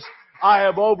is? I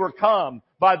have overcome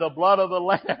by the blood of the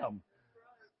Lamb.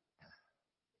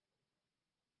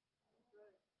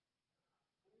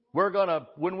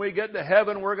 When we get to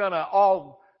heaven, we're gonna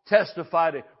all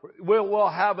testify to, we'll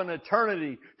have an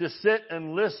eternity to sit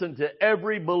and listen to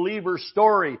every believer's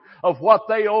story of what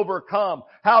they overcome,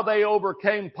 how they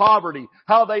overcame poverty,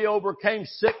 how they overcame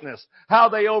sickness, how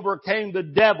they overcame the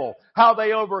devil, how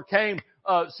they overcame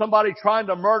somebody trying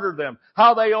to murder them,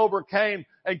 how they overcame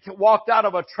and walked out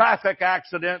of a traffic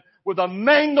accident with a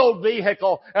mangled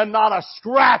vehicle and not a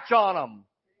scratch on them.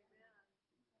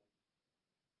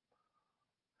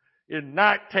 In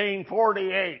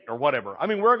 1948 or whatever. I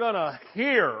mean, we're going to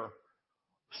hear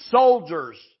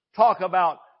soldiers talk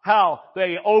about how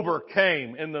they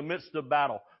overcame in the midst of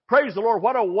battle. Praise the Lord.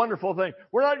 What a wonderful thing.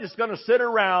 We're not just going to sit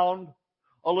around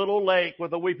a little lake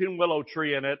with a weeping willow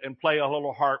tree in it and play a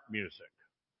little harp music.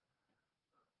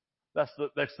 That's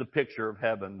the picture of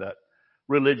heaven that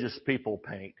religious people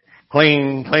paint.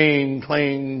 Cling, cling,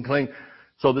 cling, cling.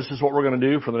 So this is what we're going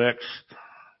to do for the next,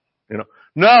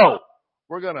 No!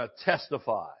 We're going to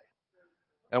testify.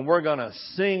 And we're going to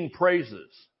sing praises.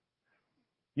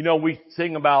 We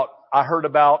sing about, I heard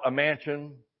about a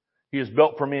mansion He has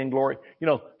built for me in glory.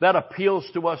 That appeals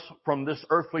to us from this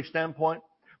earthly standpoint.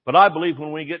 But I believe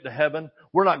when we get to heaven,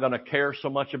 we're not going to care so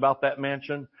much about that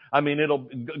mansion. I mean,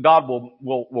 God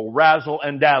will razzle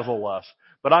and dazzle us.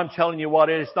 But I'm telling you what,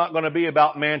 it's not going to be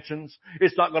about mansions.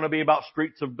 It's not going to be about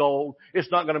streets of gold. It's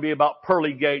not going to be about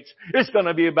pearly gates. It's going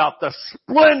to be about the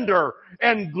splendor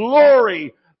and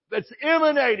glory that's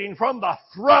emanating from the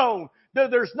throne.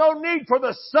 There's no need for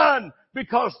the sun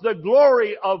because the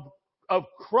glory of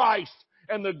Christ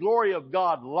and the glory of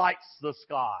God lights the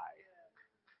sky.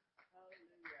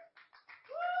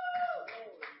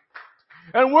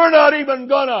 And we're not even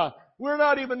gonna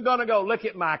go, look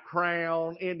at my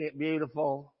crown. Isn't it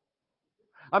beautiful?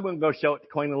 I'm gonna go show it to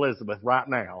Queen Elizabeth right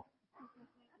now.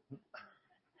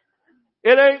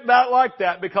 It ain't that like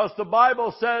that because the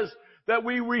Bible says that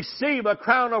we receive a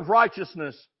crown of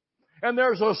righteousness. And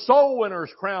there's a soul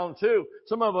winner's crown too.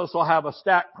 Some of us will have a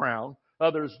stacked crown.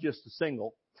 Others just a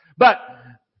single. But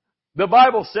the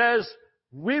Bible says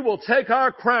we will take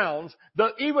our crowns,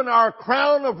 even our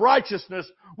crown of righteousness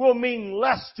will mean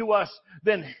less to us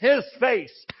than His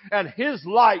face and His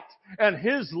light and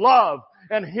His love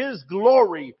and His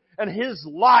glory and His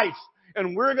life.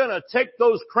 And we're going to take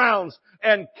those crowns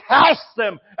and cast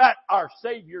them at our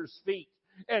Savior's feet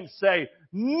and say,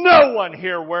 no one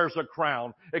here wears a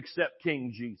crown except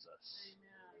King Jesus.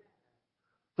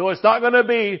 So it's not going to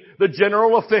be the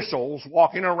general officials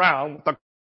walking around with the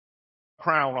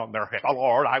crown on their head. Oh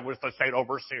Lord, I was the state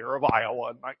overseer of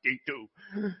Iowa in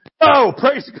 1992. No,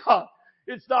 praise God.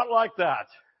 It's not like that.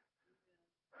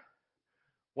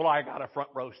 Well, I got a front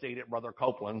row seat at Brother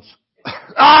Copeland's.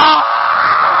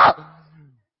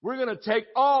 We're going to take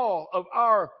all of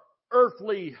our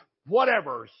earthly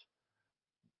whatevers,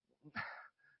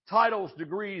 titles,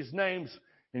 degrees, names,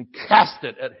 and cast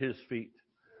it at His feet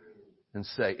and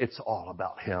say, it's all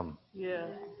about Him. Yeah.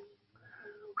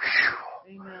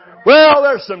 Amen. Well,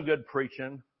 there's some good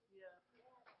preaching.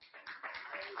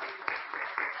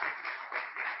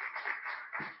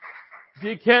 If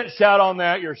you can't shout on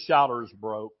that, your shouter's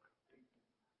broke.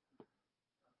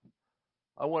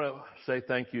 I want to say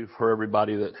thank you for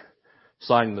everybody that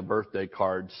signed the birthday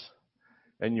cards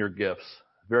and your gifts.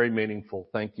 Very meaningful.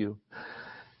 Thank you.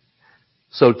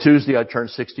 So Tuesday I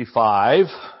turned 65.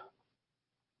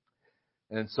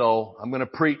 And so I'm going to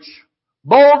preach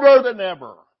bolder than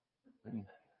ever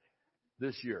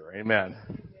this year. Amen.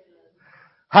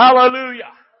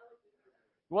 Hallelujah.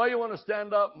 Well, you want to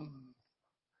stand up and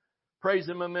praise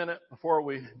Him a minute before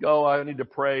we go? I need to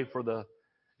pray for the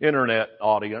internet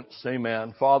audience.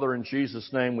 Amen. Father, in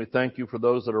Jesus' name, we thank You for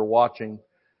those that are watching.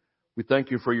 We thank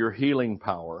You for Your healing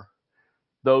power.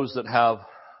 Those that have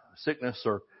sickness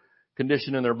or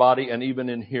condition in their body, and even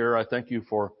in here, I thank You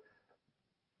for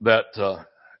that.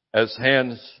 As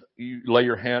you lay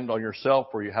your hand on yourself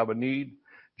where you have a need,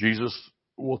 Jesus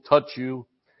will touch you.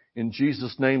 In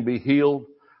Jesus' name, be healed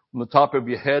from the top of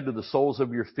your head to the soles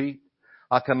of your feet.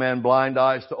 I command blind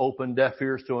eyes to open, deaf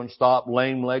ears to unstop,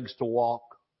 lame legs to walk.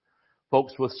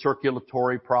 Folks with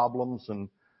circulatory problems and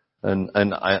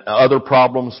other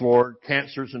problems, Lord,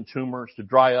 cancers and tumors to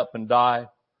dry up and die.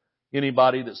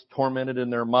 Anybody that's tormented in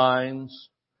their minds,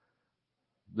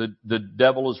 the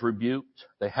devil is rebuked.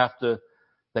 They have to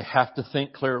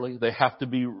think clearly. They have to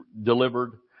be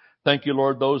delivered. Thank You,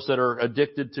 Lord, those that are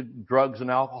addicted to drugs and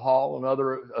alcohol and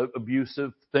other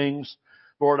abusive things.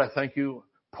 Lord, I thank You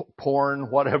porn,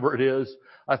 whatever it is.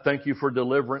 I thank you for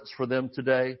deliverance for them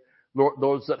today. Lord,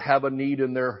 those that have a need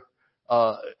in their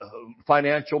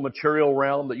financial, material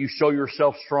realm, that you show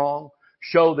yourself strong.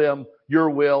 Show them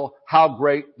your will, how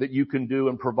great that you can do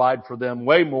and provide for them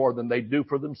way more than they do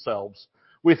for themselves.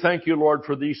 We thank you, Lord,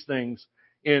 for these things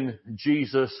in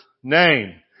Jesus'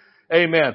 name. Amen.